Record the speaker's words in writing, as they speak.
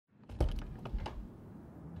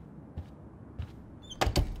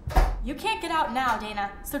You can't get out now, Dana,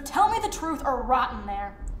 so tell me the truth or rot in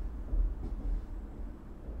there.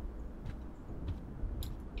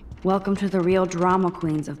 Welcome to the real drama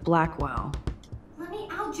queens of Blackwell. Let me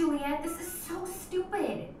out, Juliet. This is so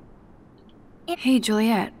stupid. Hey,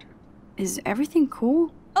 Juliet. Is everything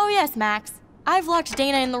cool? Oh yes, Max. I've locked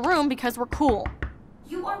Dana in the room because we're cool.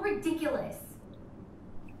 You are ridiculous.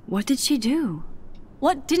 What did she do?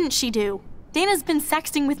 What didn't she do? Dana's been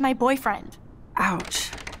sexting with my boyfriend. Ouch.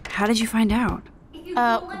 How did you find out?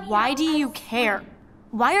 Why do you care?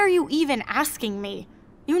 Why are you even asking me?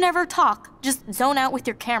 You never talk, just zone out with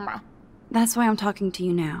your camera. That's why I'm talking to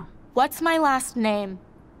you now. What's my last name?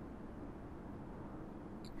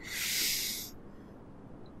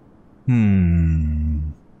 I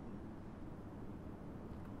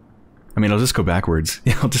mean, I'll just go backwards.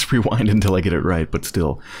 I'll just rewind until I get it right, but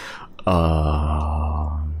still.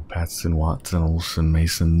 Patson, Watson, Olson,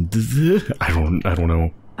 Mason. I don't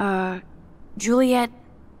know. Juliet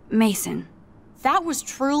Mason. That was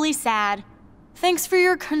truly sad. Thanks for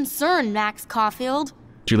your concern, Max Caulfield.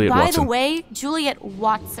 Juliet By Watson. the way, Juliet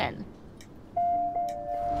Watson.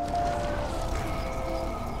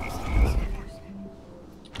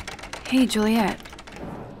 Hey, Juliet.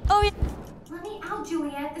 Oh, yeah. Let me out,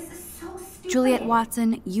 Juliet. This is so stupid. Juliet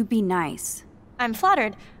Watson, you be nice. I'm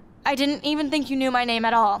flattered. I didn't even think you knew my name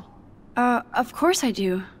at all. Of course I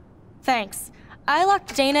do. Thanks. I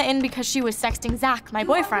locked Dana in because she was sexting Zach, my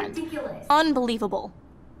boyfriend. Ridiculous. Unbelievable.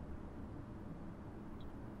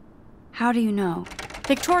 How do you know?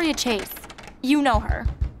 Victoria Chase. You know her.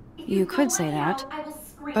 You could say that. I will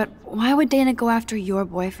scream. But why would Dana go after your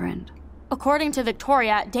boyfriend? According to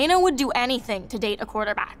Victoria, Dana would do anything to date a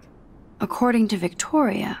quarterback. According to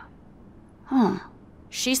Victoria. Huh.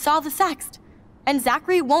 She saw the sext, and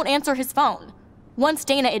Zachary won't answer his phone. Once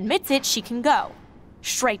Dana admits it, she can go.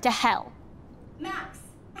 Straight to hell. Max,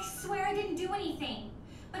 I swear I didn't do anything.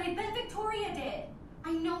 But I bet Victoria did.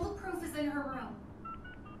 I know the proof is in her room.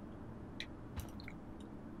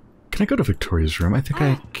 Can I go to Victoria's room? I think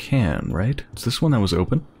I can, right? Is this one that was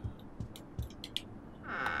open?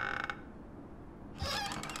 Oh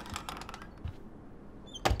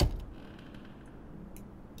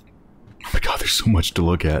my god, there's so much to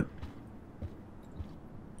look at.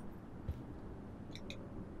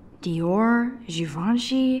 Dior,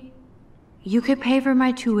 Givenchy. You could pay for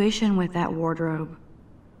my tuition with that wardrobe.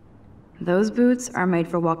 Those boots are made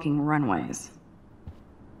for walking runways.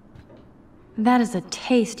 That is a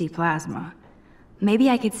tasty plasma. Maybe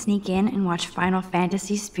I could sneak in and watch Final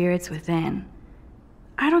Fantasy Spirits Within.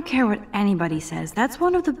 I don't care what anybody says, that's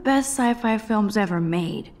one of the best sci-fi films ever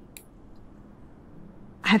made.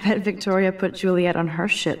 I bet Victoria put Juliet on her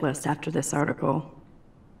shit list after this article.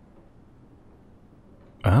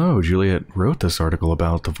 Oh, Juliet wrote this article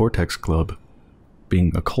about the Vortex Club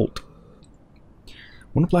being a cult.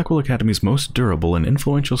 One of Blackwell Academy's most durable and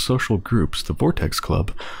influential social groups, the Vortex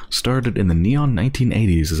Club, started in the neon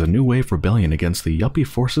 1980s as a new wave rebellion against the yuppie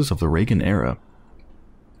forces of the Reagan era.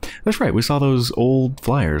 That's right, we saw those old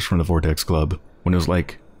flyers from the Vortex Club when it was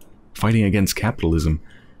like fighting against capitalism.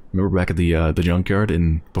 Remember back at the junkyard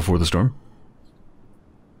in Before the Storm?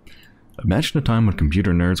 Imagine a time when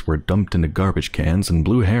computer nerds were dumped into garbage cans and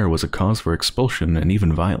blue hair was a cause for expulsion and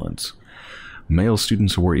even violence. Male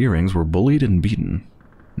students who wore earrings were bullied and beaten.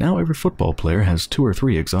 Now every football player has 2 or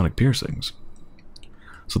 3 exotic piercings.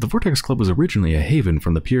 So the Vortex Club was originally a haven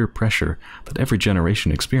from the peer pressure that every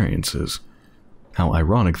generation experiences. How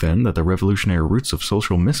ironic then that the revolutionary roots of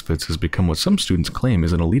social misfits has become what some students claim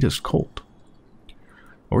is an elitist cult.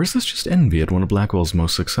 Or is this just envy at one of Blackwell's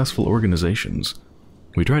most successful organizations?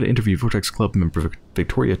 We tried to interview Vortex Club member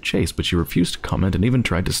Victoria Chase, but she refused to comment and even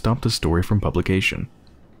tried to stop the story from publication.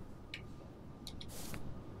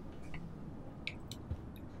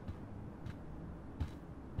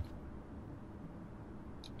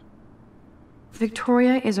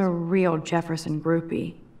 Victoria is a real Jefferson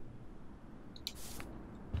groupie.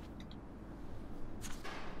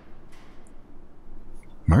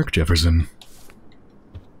 Mark Jefferson.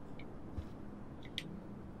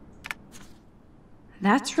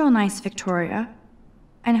 That's real nice, Victoria.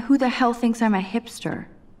 And who the hell thinks I'm a hipster?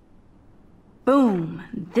 Boom!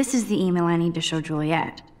 This is the email I need to show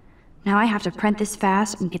Juliet. Now I have to print this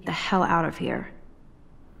fast and get the hell out of here.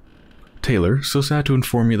 Taylor, so sad to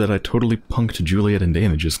inform you that I totally punked Juliet and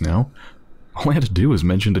Dana just now. All I had to do was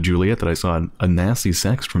mention to Juliet that I saw a nasty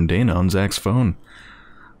sext from Dana on Zach's phone.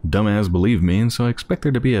 Dumbass believed me, and so I expect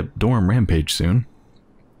there to be a dorm rampage soon.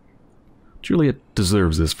 Juliet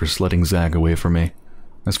deserves this for sledding Zach away from me.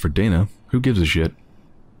 As for Dana, who gives a shit?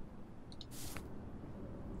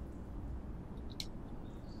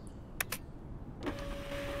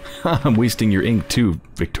 I'm wasting your ink too,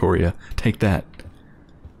 Victoria. Take that.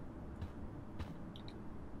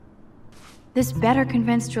 This better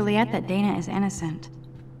convince Juliet that Dana is innocent.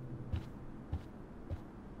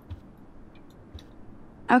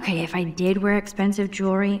 Okay, if I did wear expensive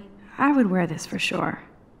jewelry, I would wear this for sure.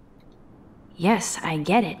 Yes, I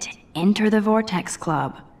get it. Enter the Vortex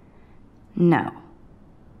Club. No.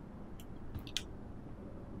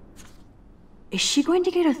 Is she going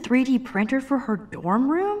to get a 3D printer for her dorm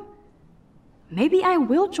room? Maybe I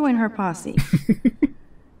will join her posse.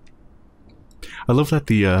 I love that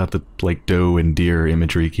the like doe and deer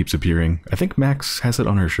imagery keeps appearing. I think Max has it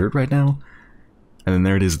on her shirt right now. And then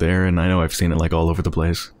there it is there, and I know I've seen it like all over the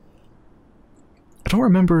place. I don't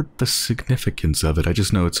remember the significance of it, I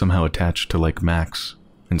just know it's somehow attached to like Max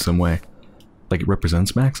in some way. Like it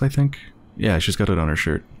represents Max, I think? Yeah, she's got it on her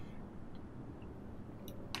shirt.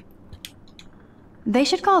 They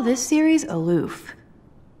should call this series Aloof.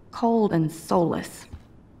 Cold and soulless.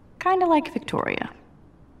 Kinda like Victoria.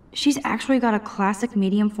 She's actually got a classic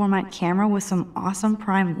medium format camera with some awesome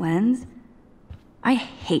prime lens. I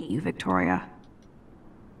hate you, Victoria.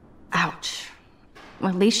 Ouch. Well,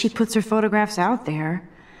 at least she puts her photographs out there.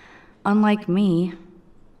 Unlike me.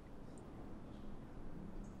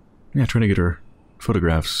 Yeah, trying to get her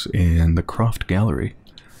photographs in the Croft Gallery.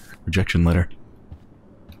 Rejection letter.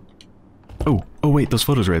 Oh wait, those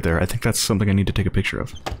photos right there. I think that's something I need to take a picture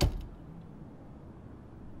of.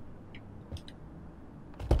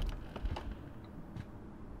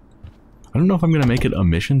 I don't know if I'm going to make it a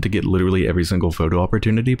mission to get literally every single photo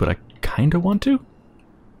opportunity, but I kinda want to.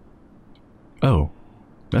 Oh,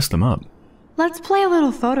 messed them up. Let's play a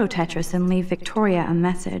little photo Tetris and leave Victoria a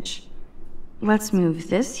message. Let's move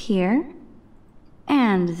this here.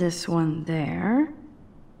 And this one there.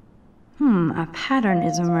 A pattern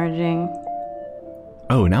is emerging.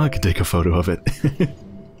 Oh, now I can take a photo of it.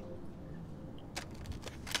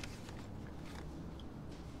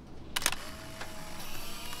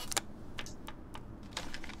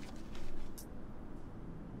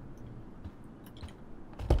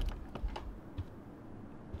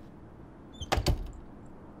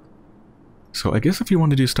 So I guess if you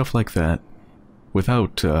want to do stuff like that,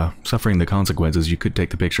 without suffering the consequences, you could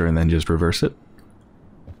take the picture and then just reverse it.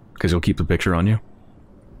 Because you'll keep the picture on you.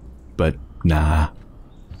 But, nah.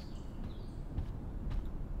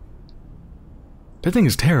 That thing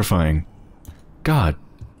is terrifying. God.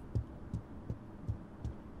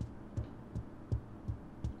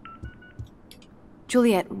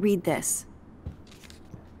 Juliet, read this.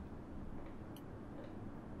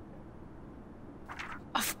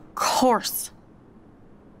 Of course.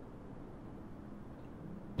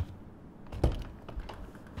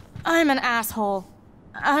 I'm an asshole.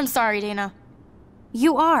 I'm sorry, Dana.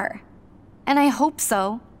 You are. And I hope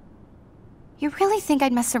so. You really think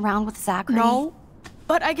I'd mess around with Zachary? No,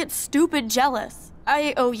 but I get stupid jealous.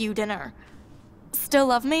 I owe you dinner. Still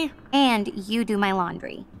love me? And you do my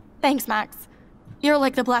laundry. Thanks, Max. You're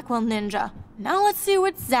like the Blackwell Ninja. Now let's see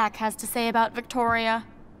what Zach has to say about Victoria.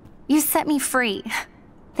 You set me free.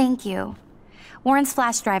 Thank you. Warren's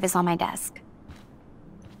flash drive is on my desk.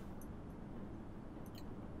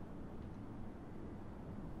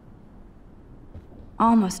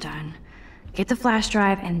 Almost done. Get the flash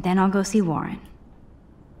drive and then I'll go see Warren.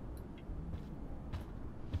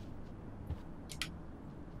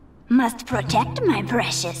 Must protect my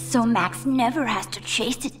precious so Max never has to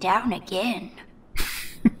chase it down again.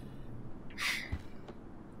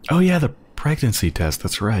 Oh yeah, the pregnancy test,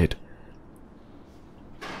 that's right.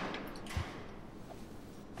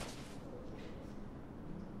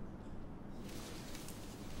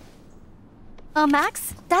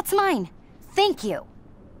 Max, that's mine. Thank you.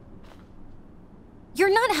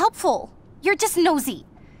 You're not helpful. You're just nosy.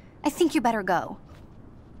 I think you better go.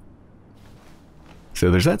 So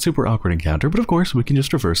there's that super awkward encounter, but of course we can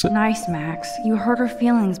just reverse it. Nice, Max. You hurt her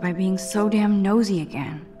feelings by being so damn nosy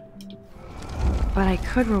again. But I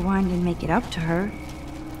could rewind and make it up to her.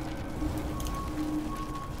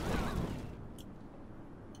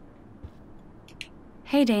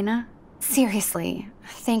 Hey, Dana. Seriously,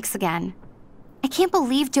 thanks again. I can't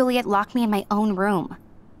believe Juliet locked me in my own room.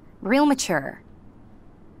 Real mature.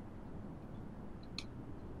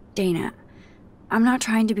 Dana, I'm not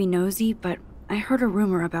trying to be nosy, but I heard a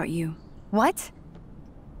rumor about you. What?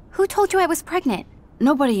 Who told you I was pregnant?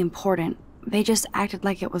 Nobody important. They just acted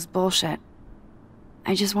like it was bullshit.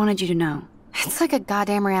 I just wanted you to know. It's like a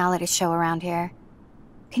goddamn reality show around here.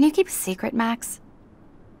 Can you keep a secret, Max?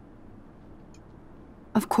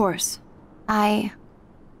 Of course. I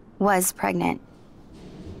was pregnant.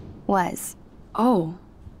 Was. Oh.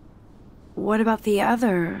 What about the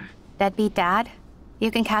other? Deadbeat dad? You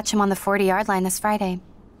can catch him on the 40-yard line this Friday.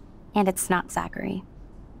 And it's not Zachary.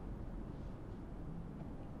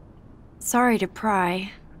 Sorry to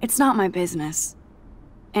pry. It's not my business.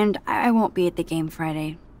 And I won't be at the game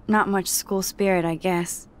Friday. Not much school spirit, I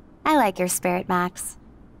guess. I like your spirit, Max.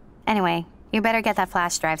 Anyway, you better get that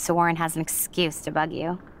flash drive so Warren has an excuse to bug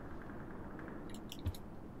you.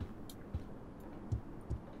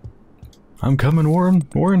 I'm coming, Warren.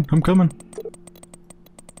 Warren, I'm coming.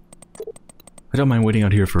 I don't mind waiting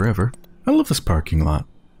out here forever. I love this parking lot.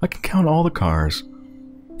 I can count all the cars.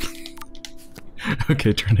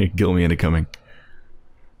 Okay, trying to guilt me into coming.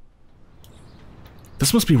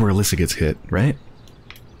 This must be where Alyssa gets hit, right?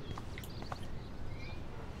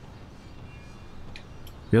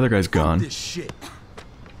 The other guy's gone. This shit.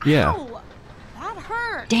 Yeah. Ow! That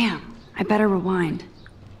hurt. Damn, I better rewind.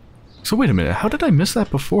 So wait a minute, how did I miss that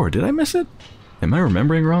before? Did I miss it? Am I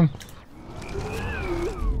remembering wrong?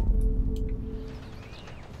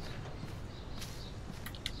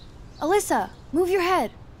 Alyssa, move your head.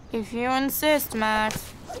 If you insist,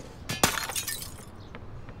 Max.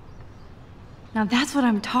 Now that's what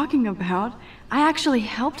I'm talking about. I actually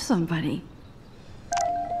helped somebody.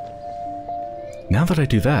 Now that I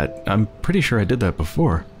do that, I'm pretty sure I did that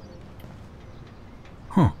before.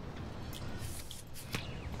 Huh.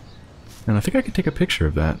 And I think I could take a picture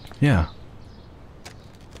of that. Yeah.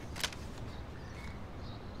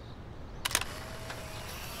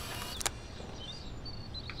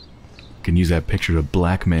 Can use that picture to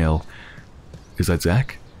blackmail. Is that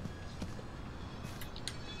Zach?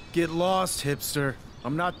 Get lost, hipster.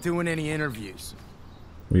 I'm not doing any interviews.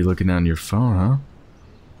 Are you looking down your phone, huh?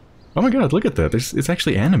 Oh my god, look at that. It's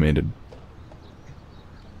actually animated.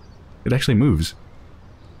 It actually moves.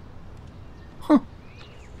 Huh.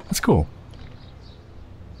 That's cool.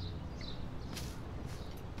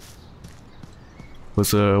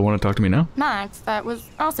 Let's, want to talk to me now? Max, that was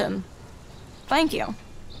awesome. Thank you.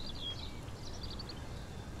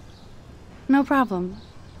 No problem.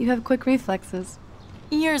 You have quick reflexes.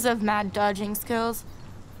 Years of mad dodging skills.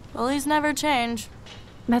 Bullies never change.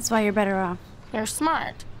 That's why you're better off. You're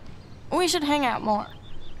smart. We should hang out more.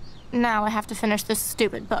 Now I have to finish this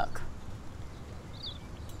stupid book.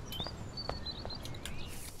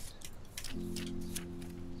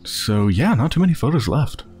 So yeah, not too many photos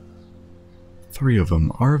left. 3 of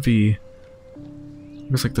them. RV.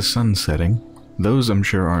 Looks like the sun setting. Those I'm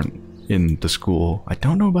sure aren't in the school. I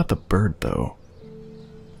don't know about the bird though.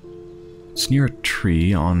 It's near a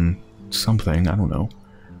tree on something, I don't know.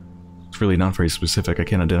 It's really not very specific. I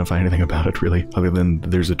can't identify anything about it really, other than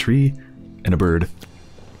there's a tree and a bird.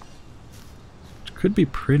 It could be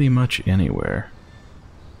pretty much anywhere.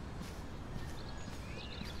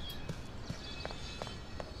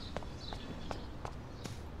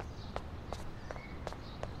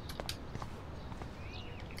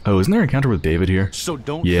 Oh, isn't there an encounter with David here? So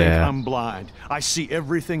don't think I'm blind. I see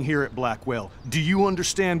everything here at Blackwell. Do you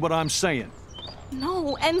understand what I'm saying?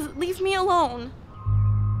 No, and leave me alone.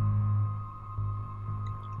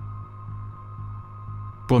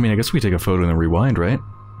 Well, I mean, I guess we take a photo and then rewind, right?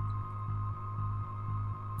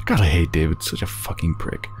 God, I hate David. Such a fucking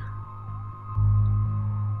prick.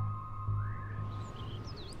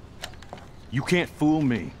 You can't fool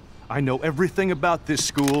me. I know everything about this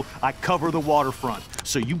school. I cover the waterfront.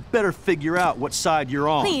 So you better figure out what side you're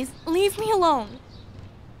on. Please, leave me alone.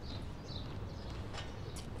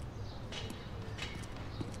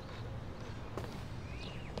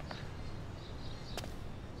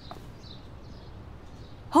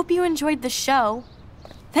 Hope you enjoyed the show.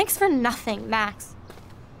 Thanks for nothing, Max.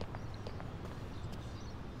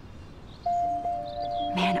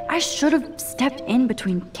 Man, I should have stepped in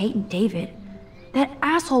between Kate and David. That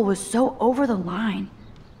asshole was so over the line.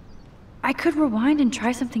 I could rewind and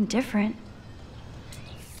try something different.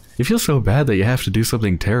 You feel so bad that you have to do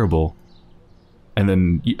something terrible. And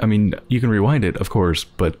then, I mean, you can rewind it, of course,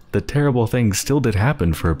 but the terrible thing still did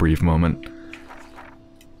happen for a brief moment.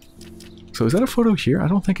 So is that a photo here? I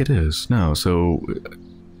don't think it is. No, so...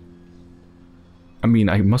 I mean,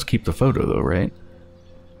 I must keep the photo though, right?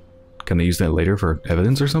 Can I use that later for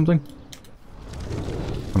evidence or something?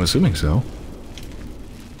 I'm assuming so.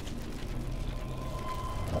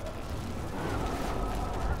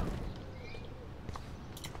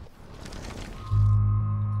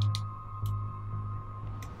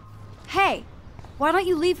 Hey, why don't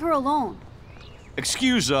you leave her alone?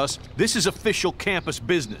 Excuse us, this is official campus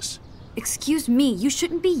business. Excuse me, you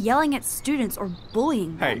shouldn't be yelling at students or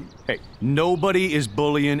bullying them. Hey, nobody is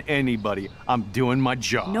bullying anybody. I'm doing my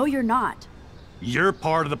job. No, you're not. You're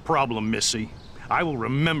part of the problem, Missy. I will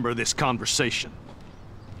remember this conversation.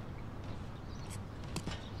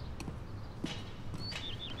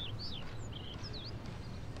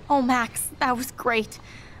 Oh, Max, that was great.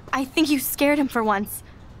 I think you scared him for once.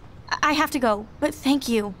 I have to go, but thank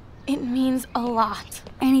you. It means a lot.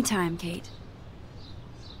 Anytime, Kate.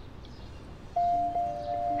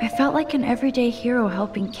 I felt like an everyday hero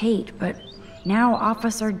helping Kate, but now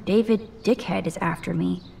Officer David Dickhead is after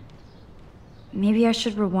me. Maybe I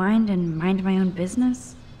should rewind and mind my own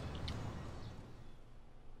business?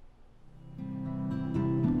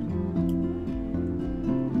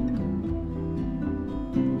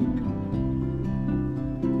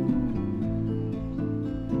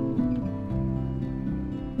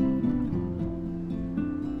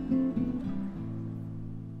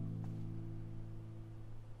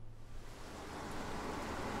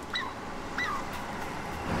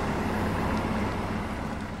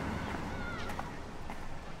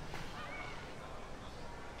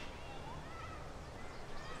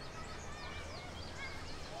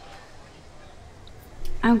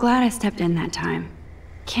 I'm glad I stepped in that time.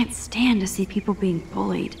 Can't stand to see people being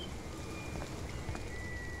bullied.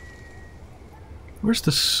 Where's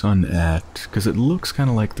the sun at? Because it looks kind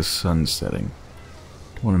of like the sun's setting.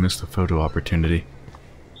 Don't want to miss the photo opportunity.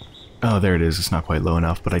 Oh, there it is. It's not quite low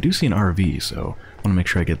enough, but I do see an RV, so I want to make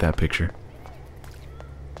sure I get that picture.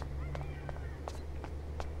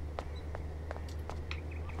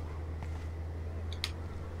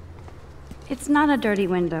 It's not a dirty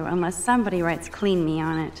window unless somebody writes "clean me"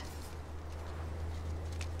 on it.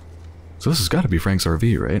 So this has got to be Frank's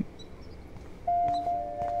RV, right?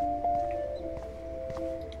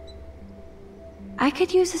 I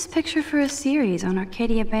could use this picture for a series on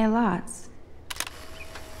Arcadia Bay lots.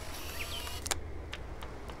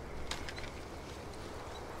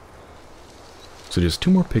 So just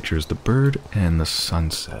two more pictures, the bird and the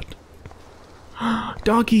sunset.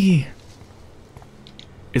 Doggy!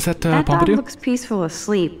 Is that That dog Pompidou? looks peaceful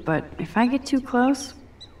asleep, but if I get too close,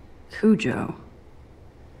 Cujo.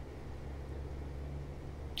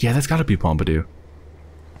 Yeah, that's gotta be Pompidou.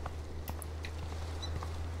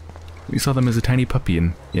 We saw them as a tiny puppy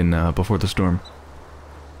in Before the Storm.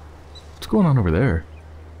 What's going on over there?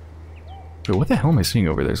 Wait, what the hell am I seeing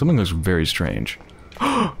over there? Something looks very strange.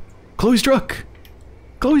 Chloe's truck!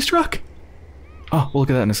 Chloe's truck! Oh, we'll look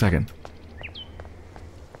at that in a second.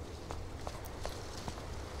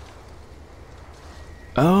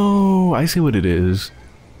 Oh, I see what it is.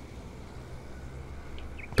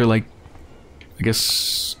 They're like, I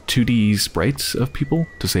guess, 2D sprites of people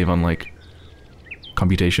to save on, like,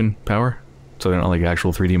 computation power. So they're not like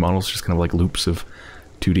actual 3D models, just kind of like loops of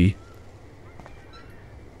 2D.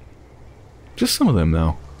 Just some of them,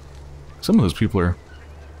 though. Some of those people are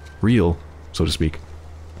real, so to speak.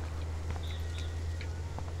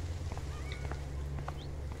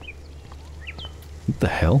 What the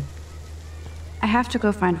hell? I have to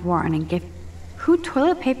go find Warren and get... Who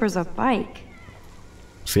toilet papers a bike?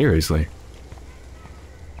 Seriously?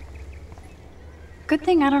 Good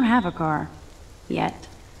thing I don't have a car. Yet.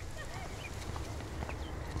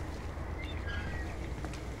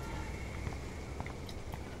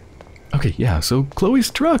 Okay, yeah, so Chloe's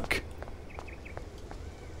truck!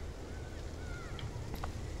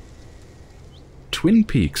 Twin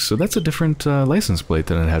Peaks, so that's a different license plate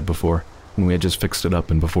than it had before, when we had just fixed it up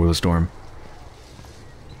in Before the Storm.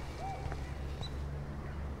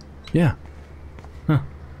 Yeah. Huh.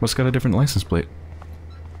 Must got a different license plate.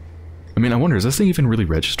 I mean, I wonder, is this thing even really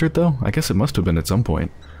registered, though? I guess it must have been at some point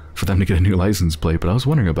for them to get a new license plate, but I was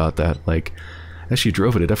wondering about that. Like, as she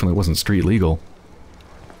drove it, it definitely wasn't street legal.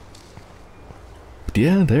 But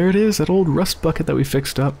yeah, there it is, that old rust bucket that we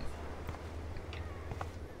fixed up.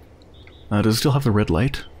 Does it still have the red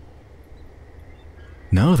light?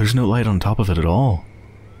 No, there's no light on top of it at all.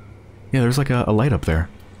 Yeah, there's like a light up there.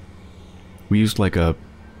 We used like a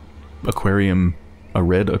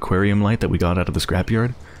red aquarium light that we got out of the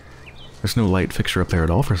scrapyard. There's no light fixture up there at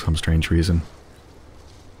all for some strange reason.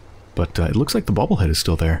 But it looks like the bobblehead is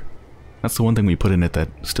still there. That's the one thing we put in it that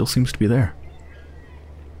still seems to be there.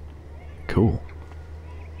 Cool.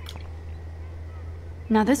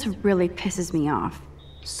 Now this really pisses me off.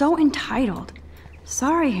 So entitled.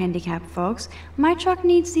 Sorry, handicapped folks. My truck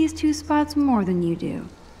needs these 2 spots more than you do.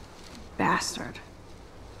 Bastard.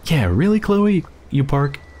 Yeah, really, Chloe? You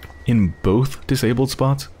park in both disabled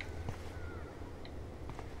spots?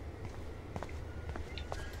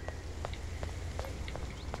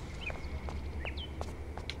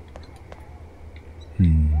 I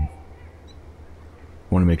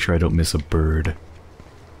want to make sure I don't miss a bird.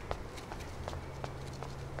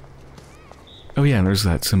 Oh yeah, and there's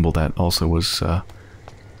that symbol that also was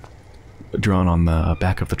drawn on the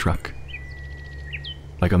back of the truck.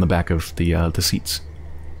 Like on the back of the seats.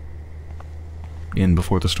 In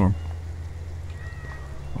Before the Storm.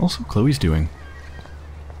 Also, Chloe's doing?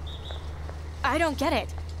 I don't get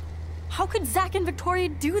it. How could Zach and Victoria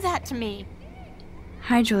do that to me?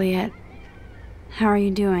 Hi, Juliet. How are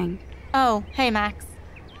you doing? Oh, hey, Max.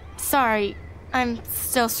 Sorry, I'm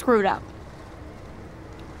still screwed up.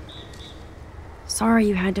 Sorry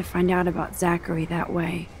you had to find out about Zachary that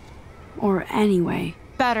way. Or anyway.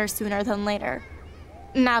 Better sooner than later.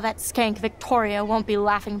 Now that skank Victoria won't be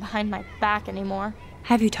laughing behind my back anymore.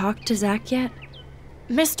 Have you talked to Zach yet?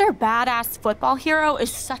 Mr. Badass Football Hero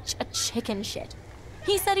is such a chicken shit.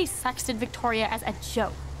 He said he sexted Victoria as a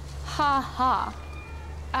joke. Ha ha.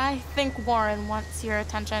 I think Warren wants your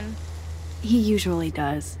attention. He usually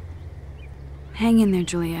does. Hang in there,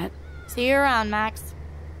 Juliet. See you around, Max.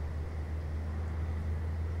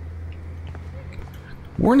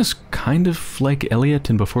 Warren is kind of like Elliot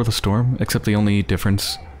in Before the Storm, except the only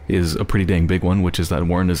difference is a pretty dang big one, which is that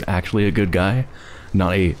Warren is actually a good guy,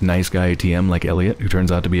 not a nice guy TM like Elliot, who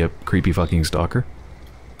turns out to be a creepy fucking stalker.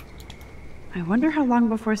 I wonder how long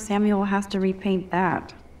before Samuel has to repaint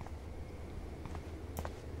that.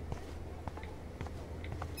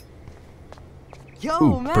 Yo,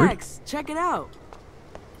 Ooh, Max, check it out.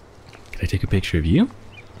 Can I take a picture of you?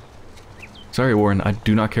 Sorry, Warren, I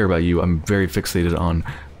do not care about you. I'm very fixated on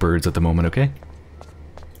birds at the moment, okay?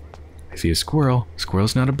 I see a squirrel.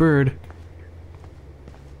 Squirrel's not a bird.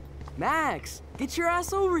 Max, get your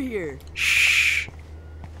ass over here. Shh.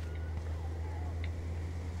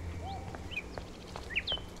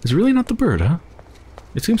 It's really not the bird, huh?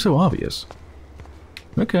 It seems so obvious.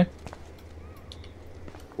 Okay.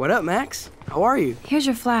 What up, Max? How are you? Here's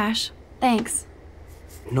your flash. Thanks.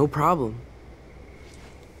 No problem.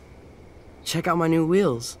 Check out my new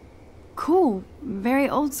wheels. Cool. Very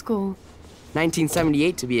old school.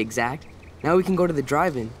 1978 to be exact. Now we can go to the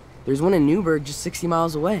drive-in. There's one in Newburgh just 60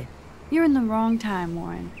 miles away. You're in the wrong time,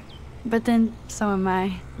 Warren. But then, so am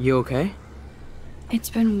I. You okay? It's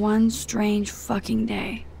been one strange fucking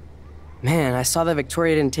day. Man, I saw that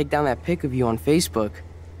Victoria didn't take down that pic of you on Facebook.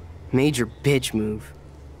 Major bitch move.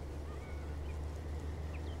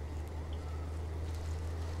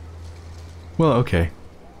 Well, okay.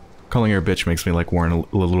 Calling her a bitch makes me like Warren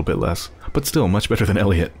a little bit less, but still much better than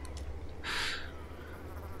Elliot.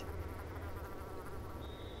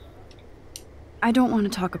 I don't want to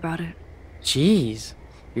talk about it. Jeez,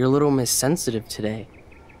 you're a little Miss Sensitive today.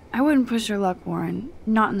 I wouldn't push your luck, Warren.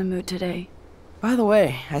 Not in the mood today. By the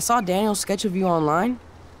way, I saw Daniel's sketch of you online.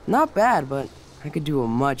 Not bad, but I could do a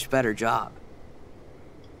much better job.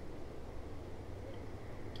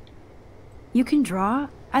 You can draw?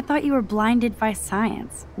 I thought you were blinded by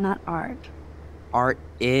science, not art. Art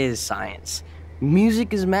is science.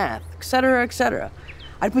 Music is math, etc., etc.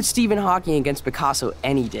 I'd put Stephen Hawking against Picasso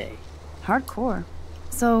any day. Hardcore.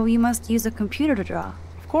 So you must use a computer to draw.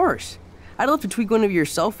 Of course. I'd love to tweak one of your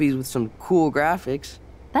selfies with some cool graphics.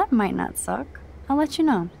 That might not suck. I'll let you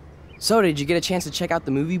know. So, did you get a chance to check out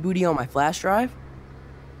the movie booty on my flash drive?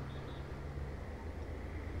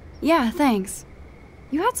 Yeah, thanks.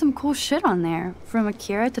 You had some cool shit on there, from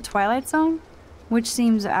Akira to Twilight Zone, which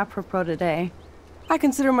seems apropos today. I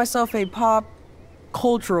consider myself a pop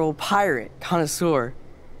cultural pirate connoisseur.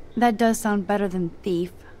 That does sound better than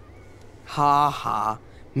thief. Ha ha.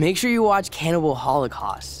 Make sure you watch Cannibal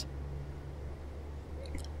Holocaust.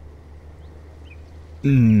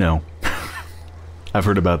 No. I've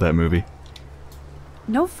heard about that movie.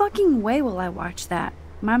 No fucking way will I watch that.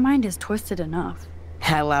 My mind is twisted enough.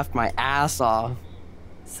 I laughed my ass off.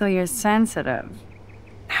 So you're sensitive.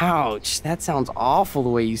 Ouch, that sounds awful the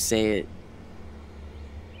way you say it.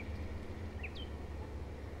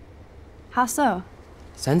 How so?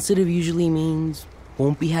 Sensitive usually means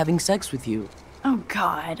won't be having sex with you. Oh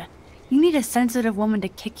god. You need a sensitive woman to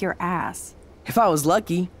kick your ass. If I was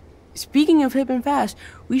lucky. Speaking of hip and fast,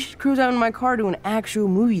 we should cruise out in my car to an actual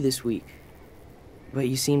movie this week. But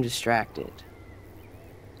you seem distracted.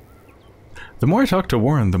 The more I talk to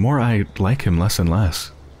Warren, the more I like him less and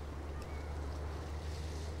less.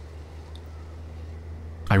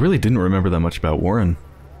 I really didn't remember that much about Warren.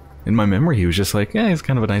 In my memory, he was just like, yeah, he's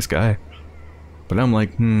kind of a nice guy. But I'm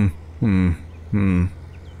like, I'm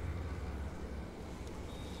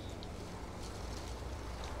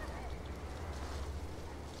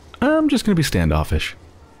just gonna be standoffish.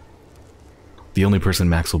 The only person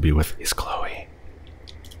Max will be with is Chloe.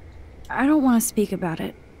 I don't want to speak about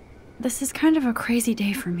it. This is kind of a crazy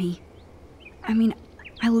day for me. I mean,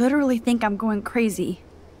 I literally think I'm going crazy.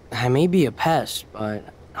 I may be a pest, but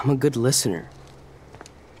I'm a good listener.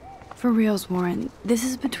 For reals, Warren, this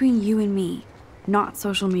is between you and me, not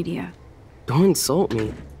social media. Don't insult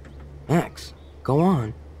me. Max, go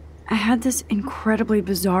on. I had this incredibly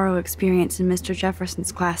bizarro experience in Mr.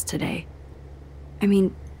 Jefferson's class today. I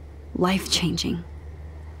mean, life-changing.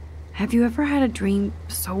 Have you ever had a dream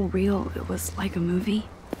so real it was like a movie?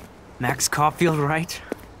 Max Caulfield, right?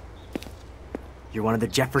 You're one of the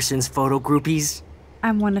Jefferson's photo groupies?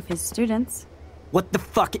 I'm one of his students. What the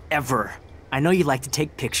fuck ever? I know you like to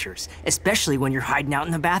take pictures, especially when you're hiding out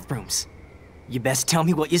in the bathrooms. You best tell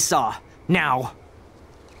me what you saw. Now!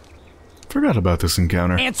 Forgot about this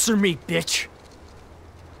encounter. Answer me, bitch!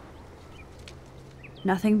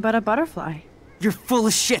 Nothing but a butterfly. You're full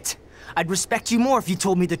of shit! I'd respect you more if you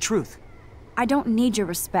told me the truth. I don't need your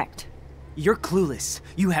respect. You're clueless.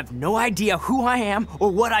 You have no idea who I am or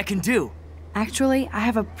what I can do. Actually, I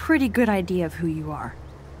have a pretty good idea of who you are.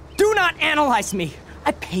 Do not analyze me!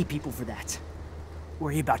 I pay people for that.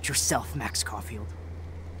 Worry about yourself, Max Caulfield.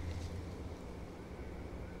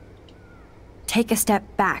 Take a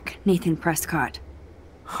step back, Nathan Prescott.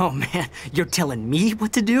 Oh man, you're telling me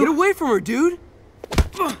what to do? Get away from her, dude!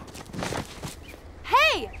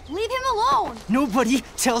 Hey! Leave him alone! Nobody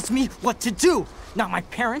tells me what to do! Not my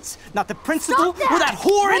parents, not the principal, Stop that! or that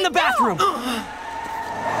whore Right in the bathroom!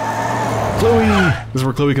 Chloe! This is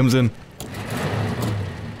where Chloe comes in.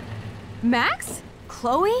 Max?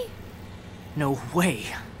 Chloe? No way.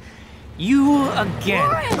 You again.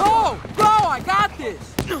 Warren! Go! I got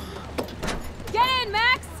this! Get in,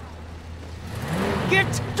 Max!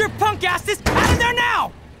 Get your punk asses out of there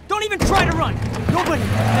now! Don't even try to run! Nobody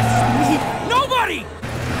messes with me! Nobody!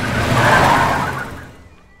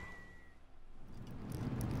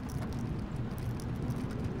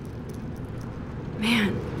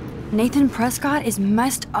 Man, Nathan Prescott is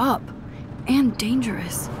messed up and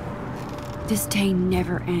dangerous. This day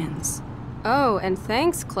never ends. Oh, and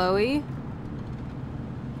thanks, Chloe.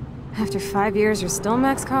 After 5 years, you're still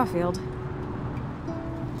Max Caulfield.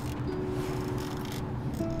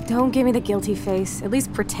 Don't give me the guilty face. At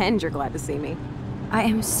least pretend you're glad to see me. I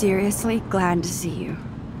am seriously glad to see you.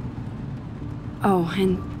 Oh,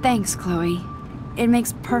 and thanks, Chloe. It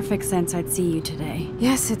makes perfect sense I'd see you today.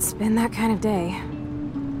 Yes, it's been that kind of day.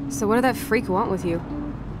 So what did that freak want with you?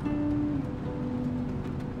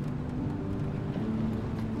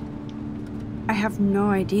 I have no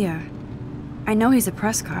idea. I know he's a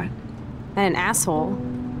Prescott. And an asshole.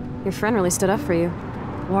 Your friend really stood up for you.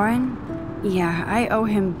 Warren? Yeah, I owe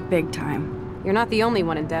him big time. You're not the only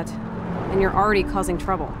one in debt. And you're already causing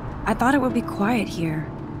trouble. I thought it would be quiet here.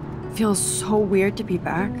 Feels so weird to be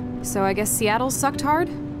back. So I guess Seattle sucked hard?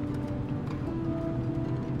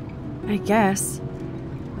 I guess.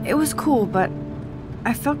 It was cool, but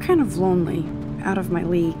I felt kind of lonely, out of my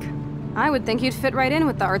league. I would think you'd fit right in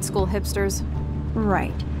with the art school hipsters.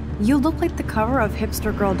 Right. You look like the cover of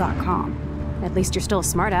hipstergirl.com. At least you're still a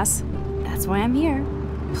smartass. That's why I'm here.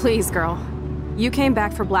 Please, girl. You came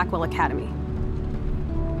back for Blackwell Academy.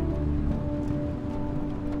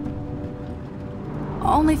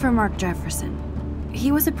 Only for Mark Jefferson.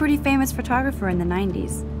 He was a pretty famous photographer in the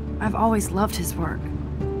 90s. I've always loved his work.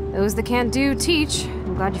 Those that can't do, teach.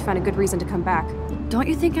 I'm glad you found a good reason to come back. Don't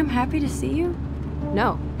you think I'm happy to see you?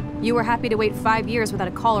 No. You were happy to wait 5 years without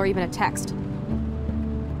a call or even a text.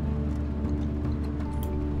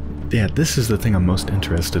 Yeah, this is the thing I'm most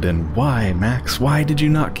interested in. Why, Max? Why did you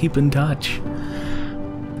not keep in touch?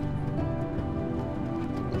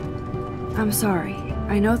 I'm sorry.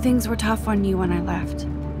 I know things were tough on you when I left.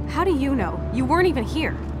 How do you know? You weren't even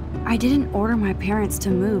here. I didn't order my parents to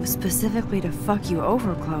move specifically to fuck you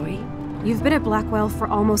over, Chloe. You've been at Blackwell for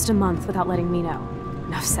almost a month without letting me know.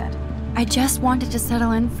 Enough said. I just wanted to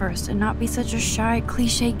settle in first and not be such a shy,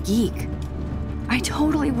 cliche geek. I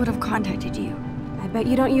totally would have contacted you. I bet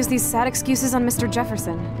you don't use these sad excuses on Mr.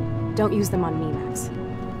 Jefferson. Don't use them on me, Max.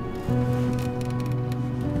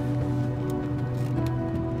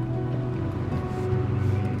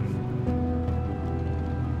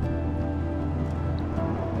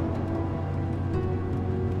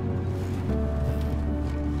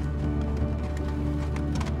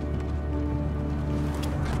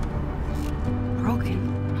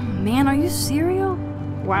 Man, are you serial?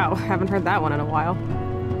 Wow, haven't heard that one in a while.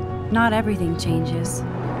 Not everything changes.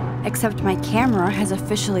 Except my camera has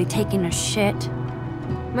officially taken a shit.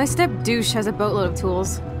 My step-douche has a boatload of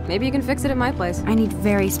tools. Maybe you can fix it at my place. I need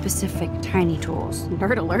very specific, tiny tools.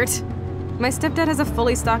 Nerd alert. My stepdad has a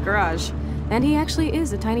fully stocked garage, and he actually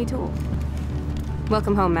is a tiny tool.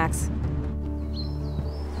 Welcome home, Max.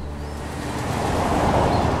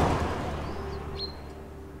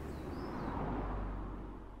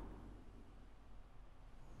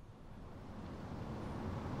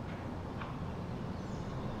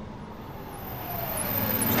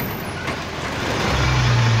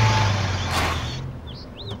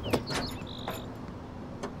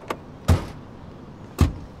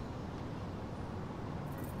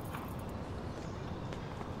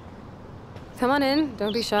 Come on in,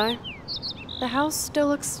 don't be shy. The house still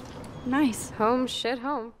looks nice. Home shit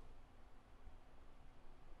home.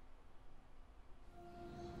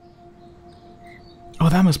 Oh,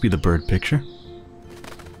 that must be the bird picture.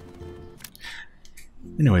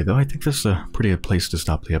 Anyway, though, I think this is a pretty good place to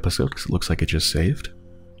stop the episode, because it looks like it just saved.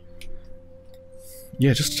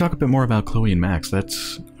 Yeah, just to talk a bit more about Chloe and Max,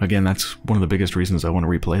 that's one of the biggest reasons I want to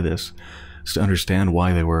replay this, is to understand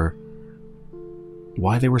why they were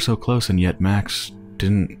so close, and yet Max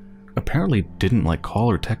apparently didn't like call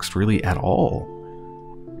or text really at all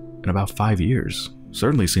in about 5 years.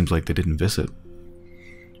 Certainly seems like they didn't visit.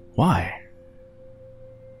 Why?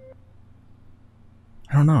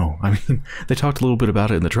 I don't know. I mean, they talked a little bit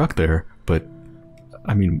about it in the truck there, but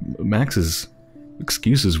I mean, Max's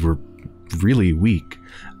excuses were really weak,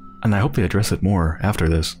 and I hope they address it more after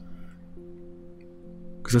this,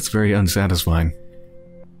 because that's very unsatisfying.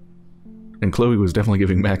 And Chloe was definitely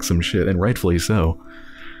giving Max some shit, and rightfully so.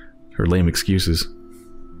 Her lame excuses.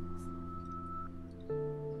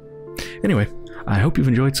 Anyway, I hope you've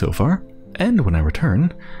enjoyed so far, and when I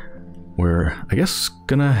return, we're, I guess,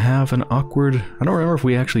 gonna have an awkward... I don't remember if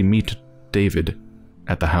we actually meet David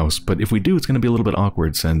at the house, but if we do, it's gonna be a little bit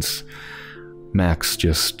awkward since Max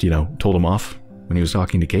just, you know, told him off when he was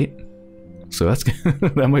talking to Kate. So that's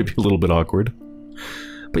that might be a little bit awkward.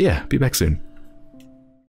 But yeah, be back soon.